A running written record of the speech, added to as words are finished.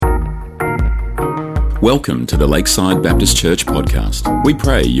Welcome to the Lakeside Baptist Church podcast. We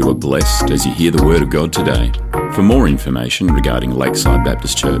pray you are blessed as you hear the Word of God today. For more information regarding Lakeside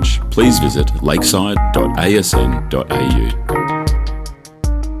Baptist Church, please visit lakeside.asn.au.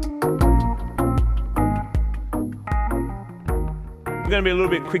 We're going to be a little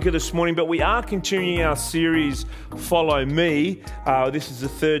bit quicker this morning, but we are continuing our series, Follow Me. This is the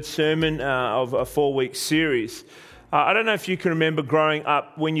third sermon of a 4-week series. I don't know if you can remember growing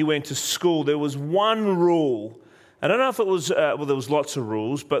up when you went to school, there was one rule. I don't know if it was, there was lots of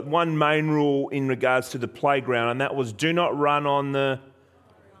rules, but one main rule in regards to the playground, and that was do not run on the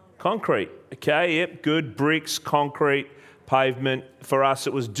concrete. Okay, yep, good. Bricks, concrete, pavement. For us,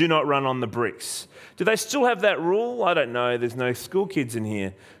 it was do not run on the bricks. Do they still have that rule? I don't know. There's no school kids in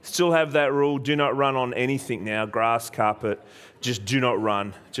here. Still have that rule, do not run on anything now, grass, carpet. Just do not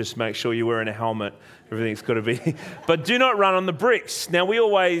run. Just make sure you're wearing a helmet. Everything's got to be. But do not run on the bricks. Now, we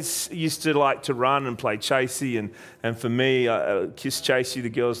always used to like to run and play chasey. And for me, kiss chasey, the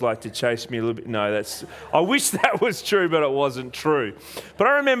girls like to chase me a little bit. No, I wish that was true, but it wasn't true. But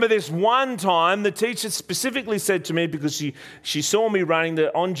I remember this one time, the teacher specifically said to me, because she saw me running,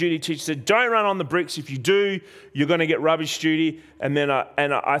 the on-duty teacher said, don't run on the bricks. If you do, you're going to get rubbish duty. And then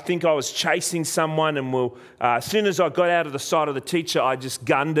I think I was chasing someone, and as soon as I got out of the sight of the teacher, I just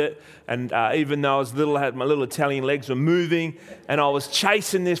gunned it. And even though I was little, had my little Italian legs were moving, and I was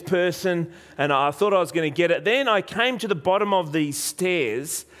chasing this person, and I thought I was going to get it. Then I came to the bottom of these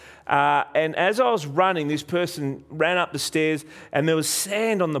stairs, and as I was running, this person ran up the stairs, and there was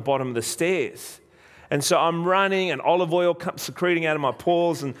sand on the bottom of the stairs. And so I'm running, and olive oil comes secreting out of my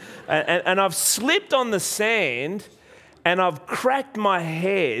pores, and I've slipped on the sand, and I've cracked my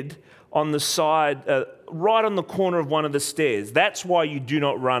head on the side, right on the corner of one of the stairs. That's why you do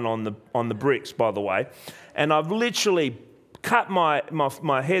not run on the bricks, by the way. And I've literally cut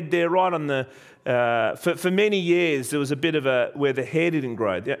my head there, right on the. For many years, there was a bit of where the hair didn't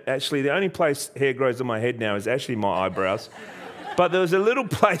grow. Actually, the only place hair grows on my head now is actually my eyebrows. But there was a little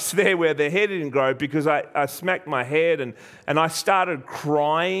place there where the hair didn't grow because I smacked my head and I started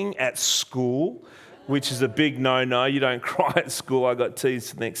crying at school, which is a big no-no. You don't cry at school. I got teased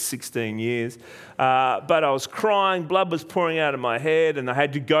for the next 16 years. But I was crying, blood was pouring out of my head, and I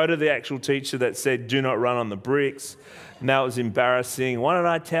had to go to the actual teacher that said, do not run on the bricks. And that was embarrassing. What did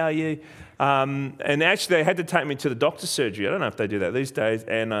I tell you? And actually, they had to take me to the doctor's surgery. I don't know if they do that these days.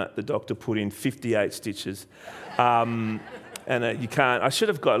 And the doctor put in 58 stitches. And you can't. I should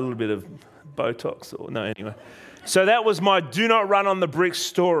have got a little bit of Botox. Anyway. So that was my do not run on the bricks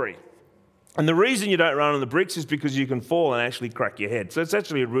story. And the reason you don't run on the bricks is because you can fall and actually crack your head. So it's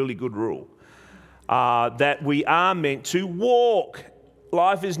actually a really good rule that we are meant to walk.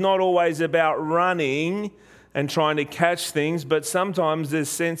 Life is not always about running and trying to catch things, but sometimes there's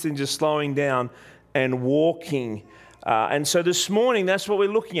sense in just slowing down and walking. And so this morning, that's what we're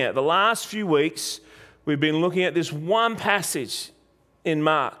looking at. The last few weeks, we've been looking at this one passage in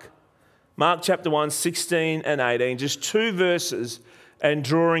Mark chapter 1, 16 and 18, just 2 verses, and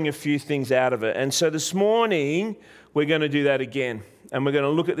drawing a few things out of it. And so this morning, we're going to do that again. And we're going to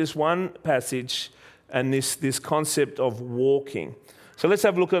look at this one passage and this concept of walking. So let's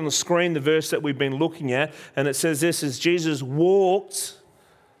have a look on the screen, the verse that we've been looking at. And it says this, as Jesus walked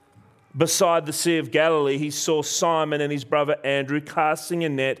beside the Sea of Galilee, he saw Simon and his brother Andrew casting a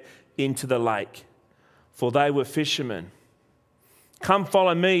net into the lake, for they were fishermen. Come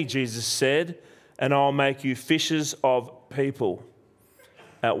follow me, Jesus said, and I'll make you fishers of people.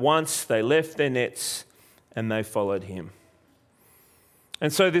 At once they left their nets and they followed him.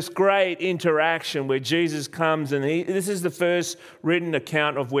 And so this great interaction where Jesus comes and this is the first written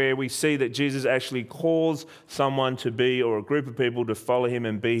account of where we see that Jesus actually calls someone to be, or a group of people to follow him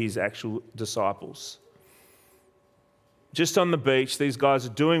and be his actual disciples. Just on the beach, these guys are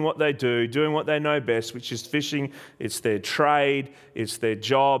doing what they do, doing what they know best, which is fishing. It's their trade, it's their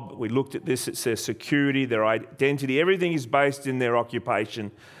job. We looked at this, it's their security, their identity. Everything is based in their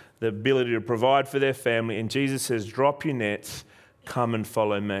occupation, the ability to provide for their family. And Jesus says, drop your nets, come and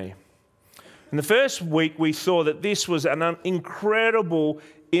follow me. In the first week, we saw that this was an incredible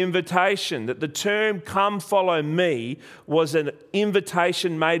invitation, that the term come follow me was an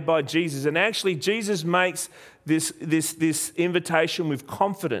invitation made by Jesus. And actually, Jesus makes this invitation with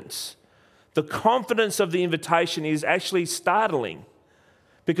confidence. The confidence of the invitation is actually startling,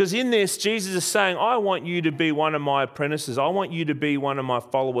 because in this, Jesus is saying, I want you to be one of my apprentices. I want you to be one of my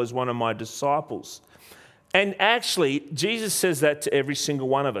followers, one of my disciples. And actually, Jesus says that to every single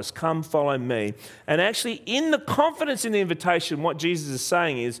one of us. Come follow me. And actually, in the confidence in the invitation, what Jesus is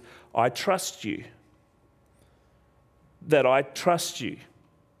saying is, I trust you. That I trust you.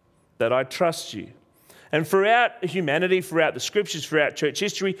 That I trust you. And throughout humanity, throughout the scriptures, throughout church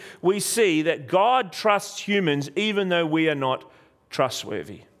history, we see that God trusts humans even though we are not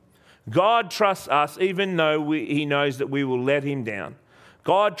trustworthy. God trusts us even though He knows that we will let Him down.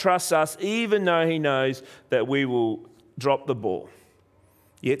 God trusts us even though He knows that we will drop the ball.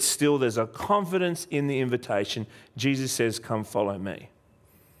 Yet still there's a confidence in the invitation. Jesus says, come follow me.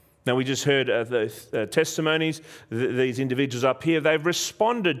 Now we just heard the testimonies, these individuals up here, they've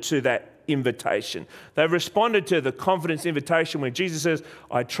responded to that invitation. They've responded to the confidence invitation where Jesus says,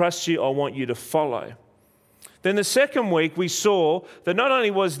 I trust you, I want you to follow. Then the second week we saw that not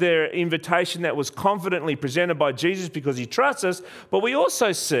only was there an invitation that was confidently presented by Jesus because He trusts us, but we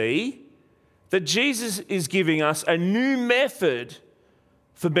also see that Jesus is giving us a new method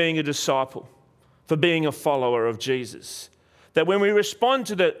for being a disciple, for being a follower of Jesus. That when we respond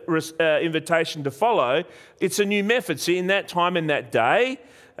to the invitation to follow, it's a new method. See, in that time, in that day,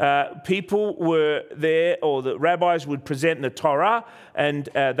 people were there, or the rabbis would present the Torah, and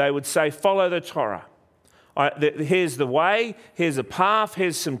they would say, follow the Torah. Here's the way, here's a path,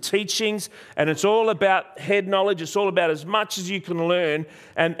 here's some teachings, and it's all about head knowledge, it's all about as much as you can learn.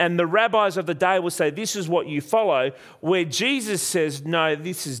 And the rabbis of the day will say, this is what you follow, where Jesus says, no,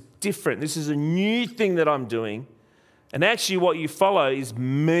 this is different. This is a new thing that I'm doing. And actually what you follow is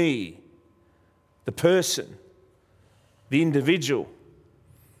me, the person, the individual.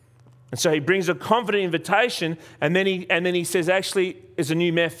 And so He brings a confident invitation, and then he says, actually, there's a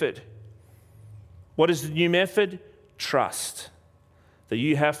new method. What is the new method? Trust. That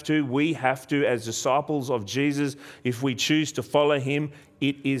we have to, as disciples of Jesus, if we choose to follow Him,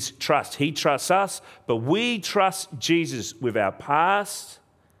 it is trust. He trusts us, but we trust Jesus with our past,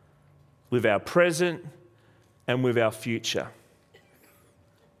 with our present, and with our future.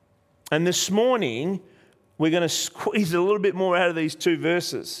 And this morning, we're going to squeeze a little bit more out of these two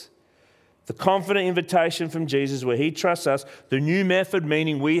verses. The confident invitation from Jesus where He trusts us. The new method,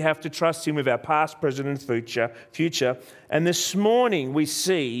 meaning we have to trust Him with our past, present, and future. And this morning we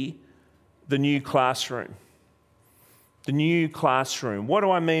see the new classroom. The new classroom. What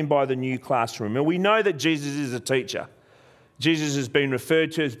do I mean by the new classroom? Well, we know that Jesus is a teacher. Jesus has been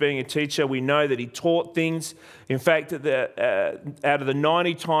referred to as being a teacher. We know that He taught things. In fact, out of the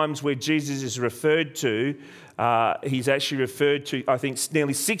 90 times where Jesus is referred to, He's actually referred to, I think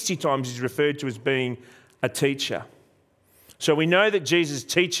nearly 60 times He's referred to as being a teacher. So we know that Jesus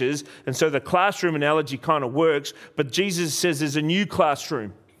teaches, and so the classroom analogy kind of works, but Jesus says there's a new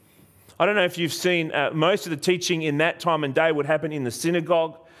classroom. I don't know if you've seen, most of the teaching in that time and day would happen in the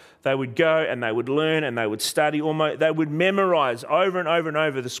synagogue. They would go and they would learn and they would study almost. They would memorize over and over and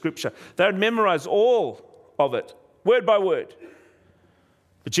over the scripture. They would memorize all of it, word by word.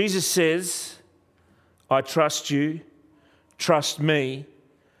 But Jesus says, I trust you, trust me.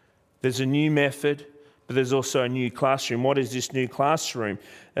 There's a new method, but there's also a new classroom. What is this new classroom?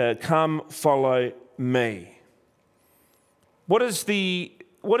 Come follow me. What is the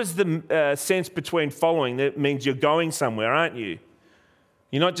sense between following? That means you're going somewhere, aren't you?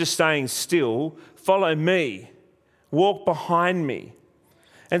 You're not just staying still. Follow me. Walk behind me.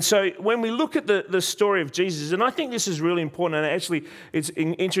 And so when we look at the story of Jesus, and I think this is really important, and actually it's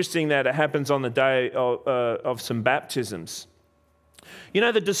interesting that it happens on the day of some baptisms. You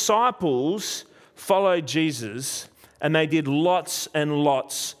know, the disciples followed Jesus and they did lots and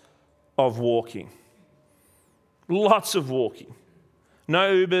lots of walking. Lots of walking.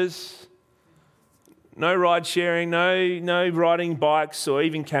 No Ubers, no ride sharing, no riding bikes or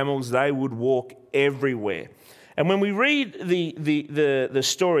even camels. They would walk everywhere. And when we read the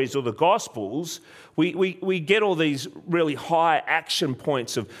stories or the Gospels, we get all these really high action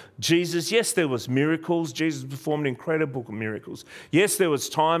points of Jesus. Yes, there was miracles. Jesus performed incredible miracles. Yes, there was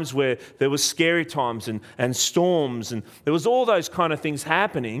times where there was scary times and storms, and there was all those kind of things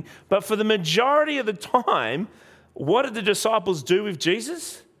happening. But for the majority of the time, what did the disciples do with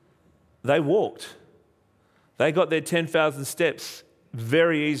Jesus? They walked. They got their 10,000 steps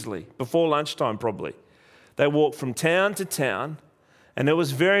very easily, before lunchtime probably. They walked from town to town, and it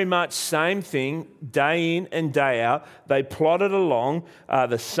was very much same thing, day in and day out. They plodded along,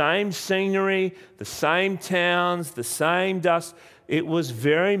 the same scenery, the same towns, the same dust. It was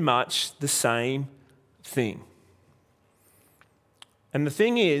very much the same thing. And the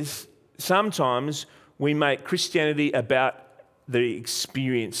thing is, sometimes we make Christianity about the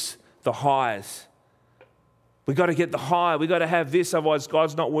experience, the highs. We've got to get the high. We've got to have this, otherwise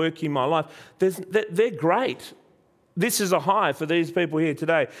God's not working in my life. They're great. This is a high for these people here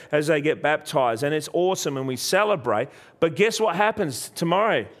today as they get baptized, and it's awesome and we celebrate. But guess what happens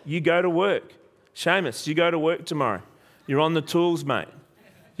tomorrow? You go to work. Seamus, you go to work tomorrow. You're on the tools, mate.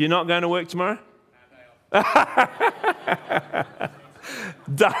 You're not going to work tomorrow?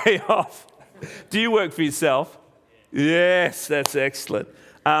 Day off. Do you work for yourself? Yes, that's excellent.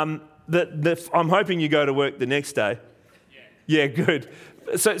 I'm hoping you go to work the next day. Yeah, good.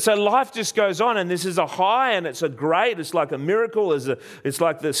 So life just goes on, and this is a high, and it's it's like a miracle. It's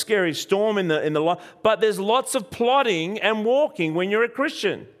like the scary storm in the life. But there's lots of plodding and walking when you're a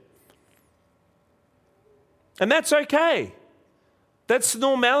Christian. And that's okay. That's the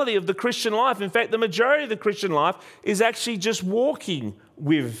normality of the Christian life. In fact, the majority of the Christian life is actually just walking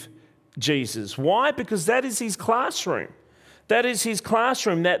with Jesus. Why? Because that is his classroom. That is his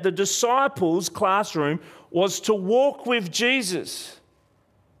classroom, that the disciples' classroom was to walk with Jesus.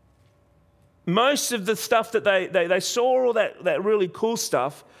 Most of the stuff that they saw, all that really cool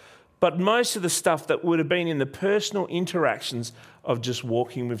stuff, but most of the stuff that would have been in the personal interactions of just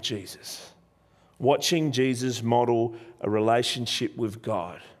walking with Jesus. Watching Jesus model a relationship with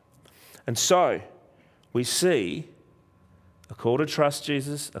God. And so we see a call to trust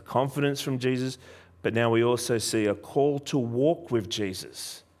Jesus, a confidence from Jesus, but now we also see a call to walk with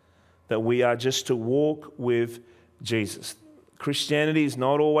Jesus, that we are just to walk with Jesus. Christianity is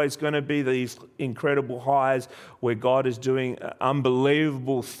not always going to be these incredible highs where God is doing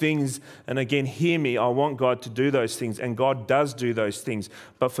unbelievable things. And again, hear me, I want God to do those things, and God does do those things.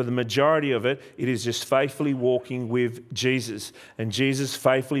 But for the majority of it, it is just faithfully walking with Jesus, and Jesus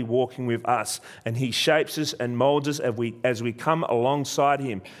faithfully walking with us. And he shapes us and molds us as we come alongside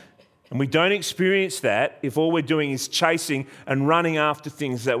him. And we don't experience that if all we're doing is chasing and running after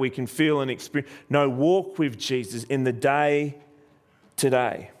things that we can feel and experience. No, walk with Jesus in the day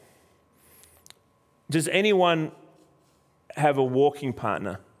today. Does anyone have a walking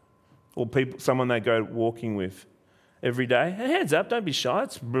partner or someone they go walking with every day? Hands up, don't be shy.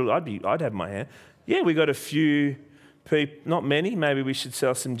 I'd have my hand. Yeah, we got a few people, not many. Maybe we should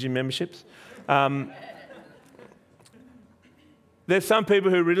sell some gym memberships. There's some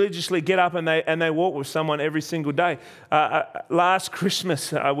people who religiously get up and they walk with someone every single day. Last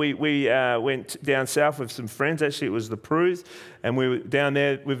Christmas, we went down south with some friends. Actually, it was the Prues, and we were down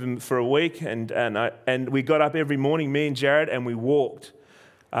there with them for a week. And we got up every morning, me and Jared, and we walked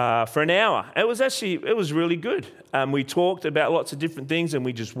for an hour. It was really good. We talked about lots of different things, and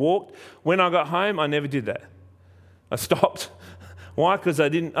we just walked. When I got home, I never did that. I stopped. Why? Because I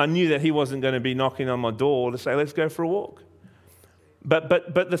knew that he wasn't going to be knocking on my door to say, "Let's go for a walk."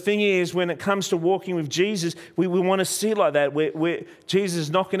 But the thing is, when it comes to walking with Jesus, we want to see it like that, where Jesus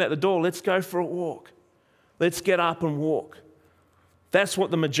is knocking at the door. Let's go for a walk. Let's get up and walk. That's what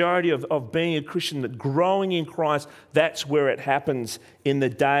the majority of being a Christian, that growing in Christ, that's where it happens in the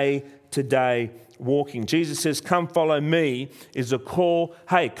day-to-day walking. Jesus says, "Come follow me," is a call.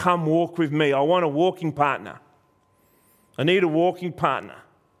 Hey, come walk with me. I want a walking partner. I need a walking partner.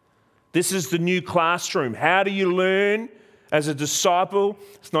 This is the new classroom. How do you learn? As a disciple,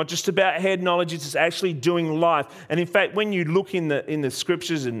 it's not just about head knowledge, it's actually doing life. And in fact, when you look in the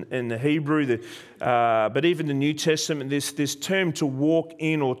scriptures, in the Hebrew, but even the New Testament, this term to walk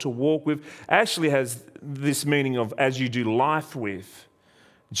in or to walk with actually has this meaning of as you do life with.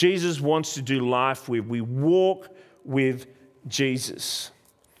 Jesus wants to do life with. We walk with Jesus.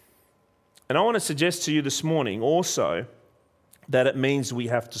 And I want to suggest to you this morning also that it means we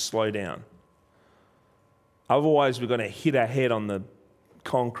have to slow down. Otherwise, we're going to hit our head on the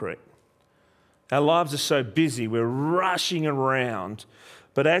concrete. Our lives are so busy, we're rushing around.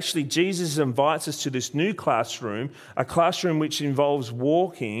 But actually, Jesus invites us to this new classroom, a classroom which involves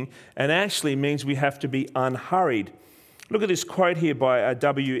walking, and actually means we have to be unhurried. Look at this quote here by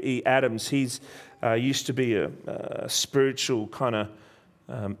W.E. Adams. He's used to be a spiritual kind of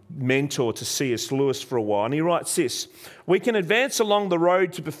mentor to C.S. Lewis for a while, and he writes this: "We can advance along the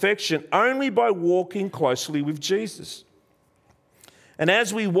road to perfection only by walking closely with Jesus. And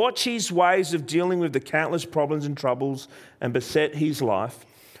as we watch his ways of dealing with the countless problems and troubles and beset his life,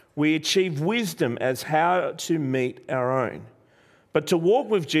 we achieve wisdom as how to meet our own. But to walk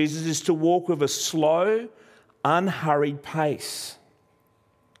with Jesus is to walk with a slow, unhurried pace.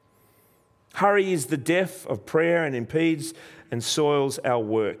 Hurry is the death of prayer and impedes and soils our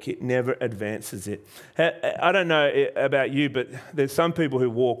work. It never advances it." I don't know about you, but there's some people who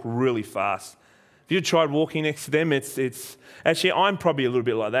walk really fast. Have you tried walking next to them? It's actually, I'm probably a little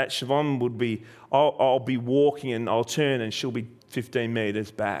bit like that. Siobhan would be, I'll be walking and I'll turn and she'll be 15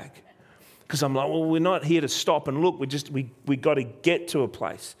 metres back. Because I'm like, well, we're not here to stop and look. We got to get to a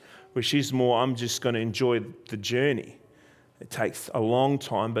place where she's more, I'm just going to enjoy the journey. It takes a long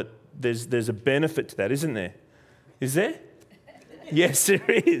time, but there's a benefit to that, isn't there? Is there? Yes, there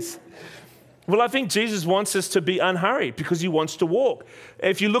is. Well, I think Jesus wants us to be unhurried because he wants to walk.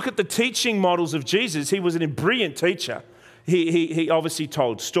 If you look at the teaching models of Jesus, he was a brilliant teacher. He obviously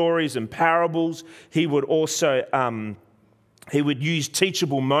told stories and parables. He would also he would use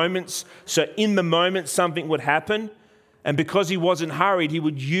teachable moments. So in the moment, something would happen. And because he wasn't hurried, he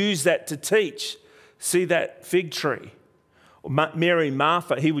would use that to teach. See that fig tree? Mary and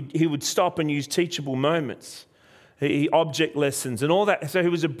Martha, he would stop and use teachable moments. Object lessons and all that. So he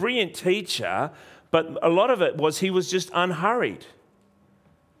was a brilliant teacher, but a lot of it was he was just unhurried.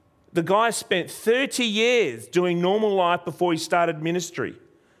 The guy spent 30 years doing normal life before he started ministry.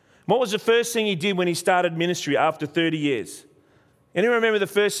 What was the first thing he did when he started ministry after 30 years? Anyone remember the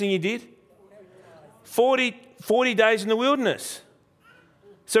first thing he did? 40 days in the wilderness.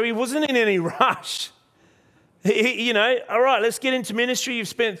 So he wasn't in any rush. All right, let's get into ministry. You've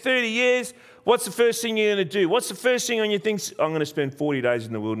spent 30 years. What's the first thing you're going to do? What's the first thing on your thing? I'm going to spend 40 days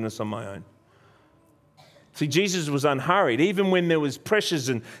in the wilderness on my own. See, Jesus was unhurried. Even when there was pressures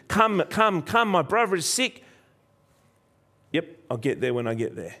and come, my brother is sick. Yep, I'll get there when I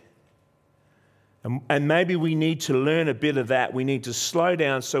get there. And maybe we need to learn a bit of that. We need to slow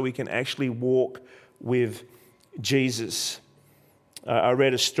down so we can actually walk with Jesus. I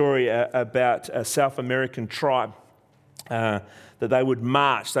read a story about a South American tribe that they would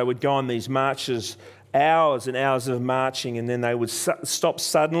march. They would go on these marches, hours and hours of marching, and then they would stop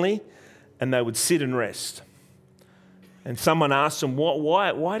suddenly and they would sit and rest. And someone asked them,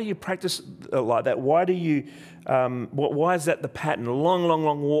 why do you practice like that? Why is that the pattern?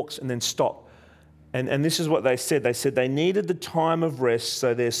 Long walks and then stop. And this is what they said. They said they needed the time of rest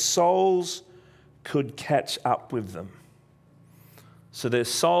so their souls could catch up with them. So their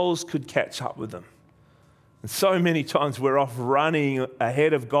souls could catch up with them. And so many times we're off running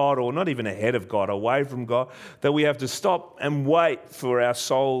ahead of God, or not even ahead of God, away from God, that we have to stop and wait for our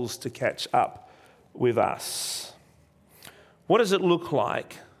souls to catch up with us. What does it look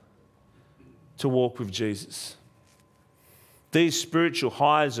like to walk with Jesus? These spiritual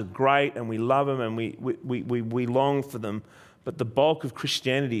highs are great and we love them and we long for them, but the bulk of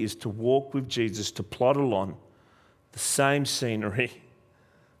Christianity is to walk with Jesus, to plod along the same scenery,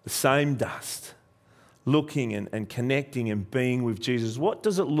 the same dust, looking and connecting and being with Jesus. What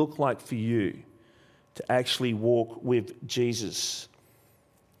does it look like for you to actually walk with Jesus?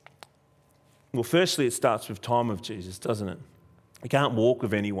 Well, firstly, it starts with time with Jesus, doesn't it? You can't walk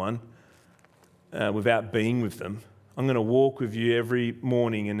with anyone without being with them. I'm going to walk with you every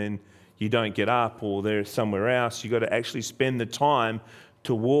morning and then you don't get up or they're somewhere else. You've got to actually spend the time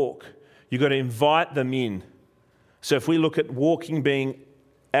to walk. You've got to invite them in. So if we look at walking being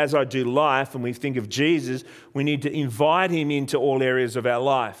as I do life and we think of Jesus, we need to invite him into all areas of our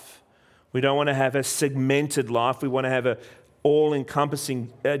life. We don't want to have a segmented life. We want to have an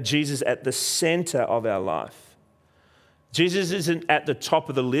all-encompassing Jesus at the center of our life. Jesus isn't at the top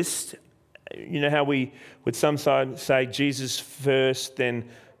of the list. You know how we would sometimes say Jesus first, then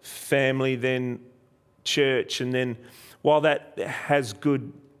family, then church, and then while that has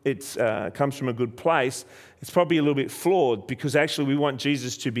good, it comes from a good place, it's probably a little bit flawed because actually we want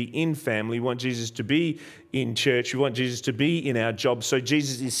Jesus to be in family, we want Jesus to be in church, we want Jesus to be in our job. So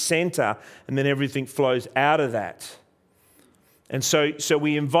Jesus is center, and then everything flows out of that. And so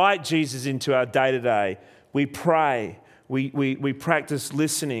we invite Jesus into our day-to-day. We pray. We practice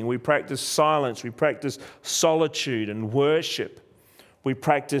listening, we practice silence, we practice solitude and worship. We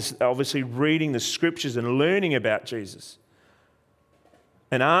practice, obviously, reading the scriptures and learning about Jesus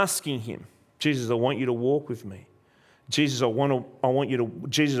and asking him, Jesus, I want you to walk with me. Jesus, I want you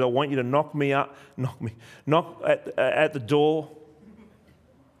to knock at the door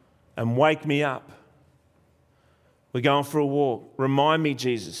and wake me up. We're going for a walk. Remind me,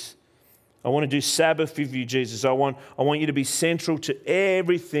 Jesus. I want to do Sabbath with you, Jesus. I want you to be central to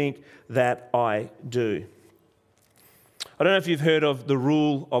everything that I do. I don't know if you've heard of the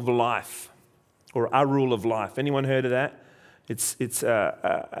rule of life or a rule of life. Anyone heard of that? It's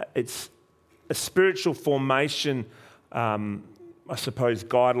a spiritual formation, I suppose,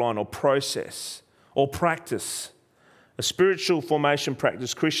 guideline or process or practice. A spiritual formation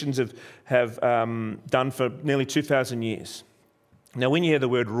practice Christians have done for nearly 2,000 years. Now, when you hear the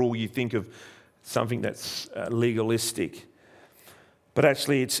word rule, you think of something that's legalistic. But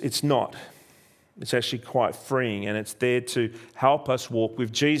actually, it's not. It's actually quite freeing, and it's there to help us walk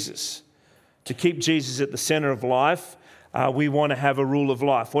with Jesus. To keep Jesus at the center of life, we want to have a rule of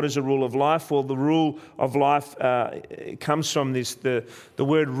life. What is a rule of life? Well, the rule of life comes from this. The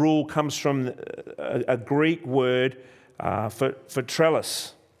word rule comes from a Greek word for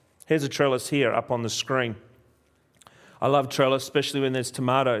trellis. Here's a trellis here up on the screen. I love trellis, especially when there's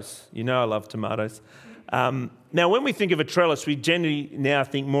tomatoes. You know I love tomatoes. Now, when we think of a trellis, we generally now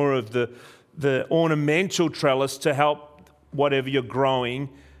think more of the ornamental trellis to help whatever you're growing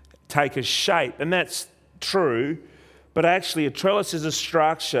take a shape. And that's true, but actually a trellis is a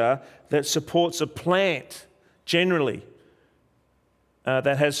structure that supports a plant, generally,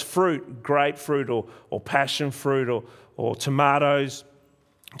 that has fruit, grapefruit or passion fruit or tomatoes,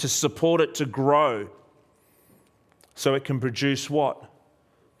 to support it to grow so it can produce what?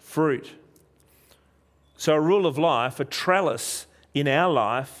 Fruit. So a rule of life, a trellis in our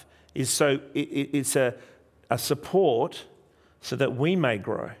life, it's a support so that we may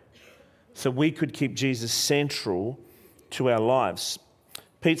grow, so we could keep Jesus central to our lives.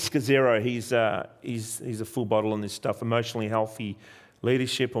 Pete Scazzero, he's a full bottle on this stuff, emotionally healthy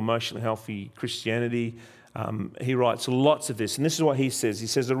leadership, emotionally healthy Christianity. He writes lots of this, and this is what he says. He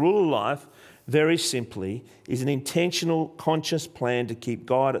says, the rule of life, very simply, is an intentional, conscious plan to keep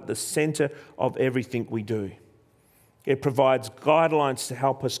God at the centre of everything we do. It provides guidelines to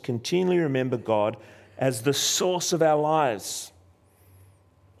help us continually remember God as the source of our lives.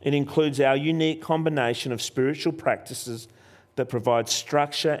 It includes our unique combination of spiritual practices that provide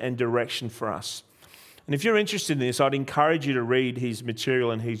structure and direction for us. And if you're interested in this, I'd encourage you to read his material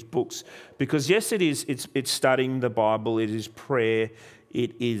and his books, because yes, it's studying the Bible, it is prayer,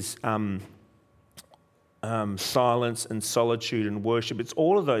 it is silence and solitude and worship. It's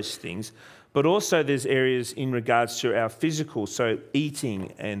all of those things, but also there's areas in regards to our physical, so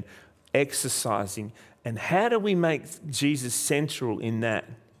eating and exercising. And how do we make Jesus central in that?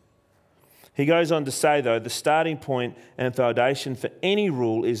 He goes on to say, though, the starting point and foundation for any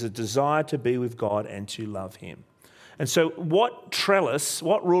rule is a desire to be with God and to love him. And so what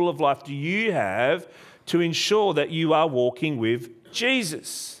rule of life do you have to ensure that you are walking with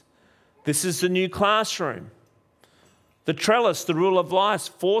Jesus? This is the new classroom. The trellis, the rule of life,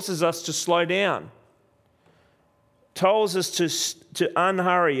 forces us to slow down, tells us to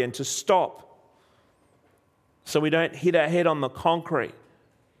unhurry and to stop so we don't hit our head on the concrete.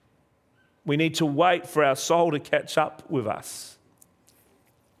 We need to wait for our soul to catch up with us.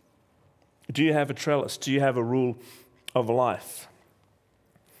 Do you have a trellis? Do you have a rule of life?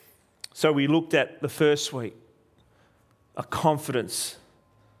 So we looked at the first week, a confidence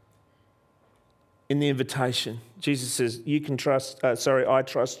in the invitation. Jesus says, I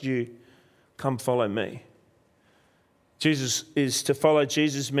trust you, come follow me. To follow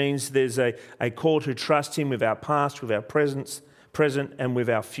Jesus means there's a call to trust him with our past, with our present, and with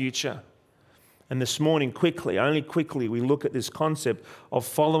our future. And this morning, only quickly, we look at this concept of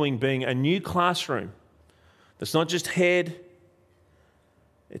following being a new classroom. That's not just head,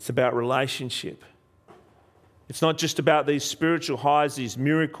 it's about relationship. It's not just about these spiritual highs, these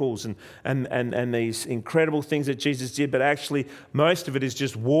miracles and these incredible things that Jesus did, but actually most of it is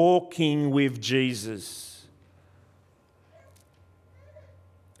just walking with Jesus.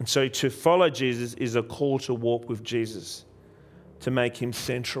 And so to follow Jesus is a call to walk with Jesus, to make him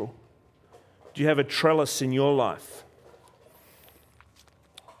central. Do you have a trellis in your life?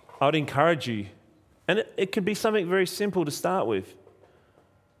 I'd encourage you, and it could be something very simple to start with.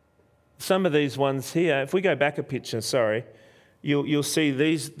 Some of these ones here, if we go back a picture, you'll see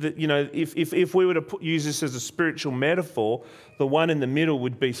these. If we were to use this as a spiritual metaphor, the one in the middle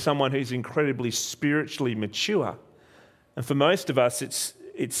would be someone who's incredibly spiritually mature, and for most of us,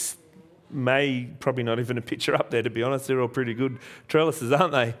 it's probably not even a picture up there. To be honest, they're all pretty good trellises,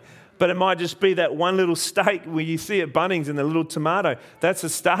 aren't they? But it might just be that one little steak where you see at Bunnings and the little tomato. That's a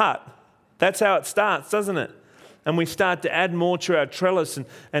start. That's how it starts, doesn't it? And we start to add more to our trellis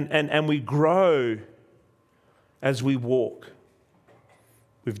and we grow as we walk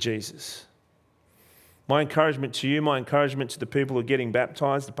with Jesus. My encouragement to you, my encouragement to the people who are getting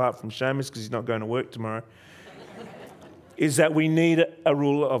baptised, apart from Seamus because he's not going to work tomorrow, is that we need a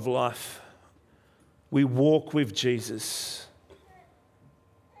rule of life. We walk with Jesus.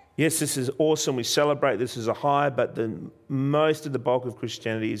 Yes, this is awesome. We celebrate this as a high, but most of the bulk of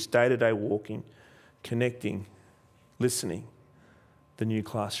Christianity is day-to-day walking, connecting, listening, the new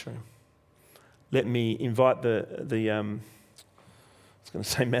classroom. Let me invite the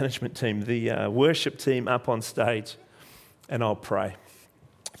management team, the worship team up on stage, and I'll pray.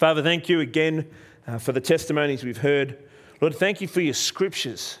 Father, thank you again for the testimonies we've heard. Lord, thank you for your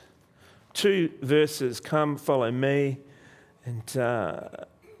scriptures. 2 verses, come follow me, and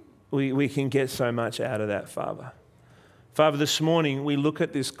we can get so much out of that, Father. Father, this morning we look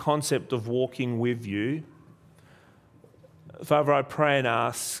at this concept of walking with you. Father, I pray and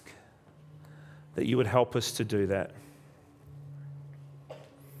ask that you would help us to do that.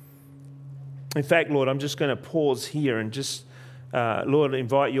 In fact, Lord, I'm just going to pause here and just, Lord,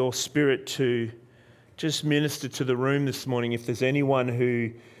 invite your Spirit to just minister to the room this morning. If there's anyone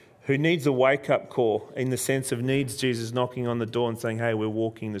who needs a wake-up call, in the sense of needs Jesus knocking on the door and saying, hey, we're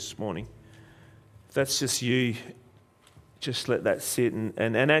walking this morning. If that's just you, just let that sit.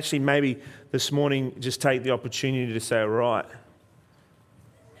 And actually maybe this morning just take the opportunity to say, all right,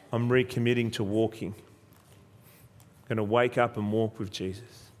 I'm recommitting to walking. I'm going to wake up and walk with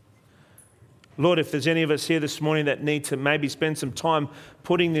Jesus. Lord, if there's any of us here this morning that need to maybe spend some time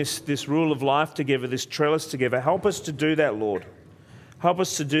putting this rule of life together, this trellis together, help us to do that, Lord. Help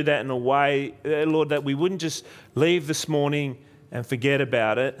us to do that in a way, Lord, that we wouldn't just leave this morning and forget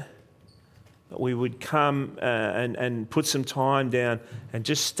about it, but we would come and put some time down and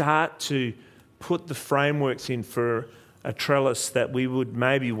just start to put the frameworks in for a trellis, that we would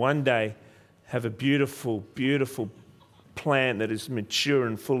maybe one day have a beautiful, beautiful plant that is mature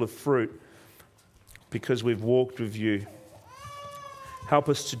and full of fruit because we've walked with you. Help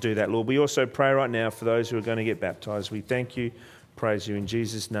us to do that, Lord. We also pray right now for those who are going to get baptised. We thank you, praise you in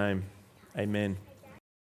Jesus' name. Amen.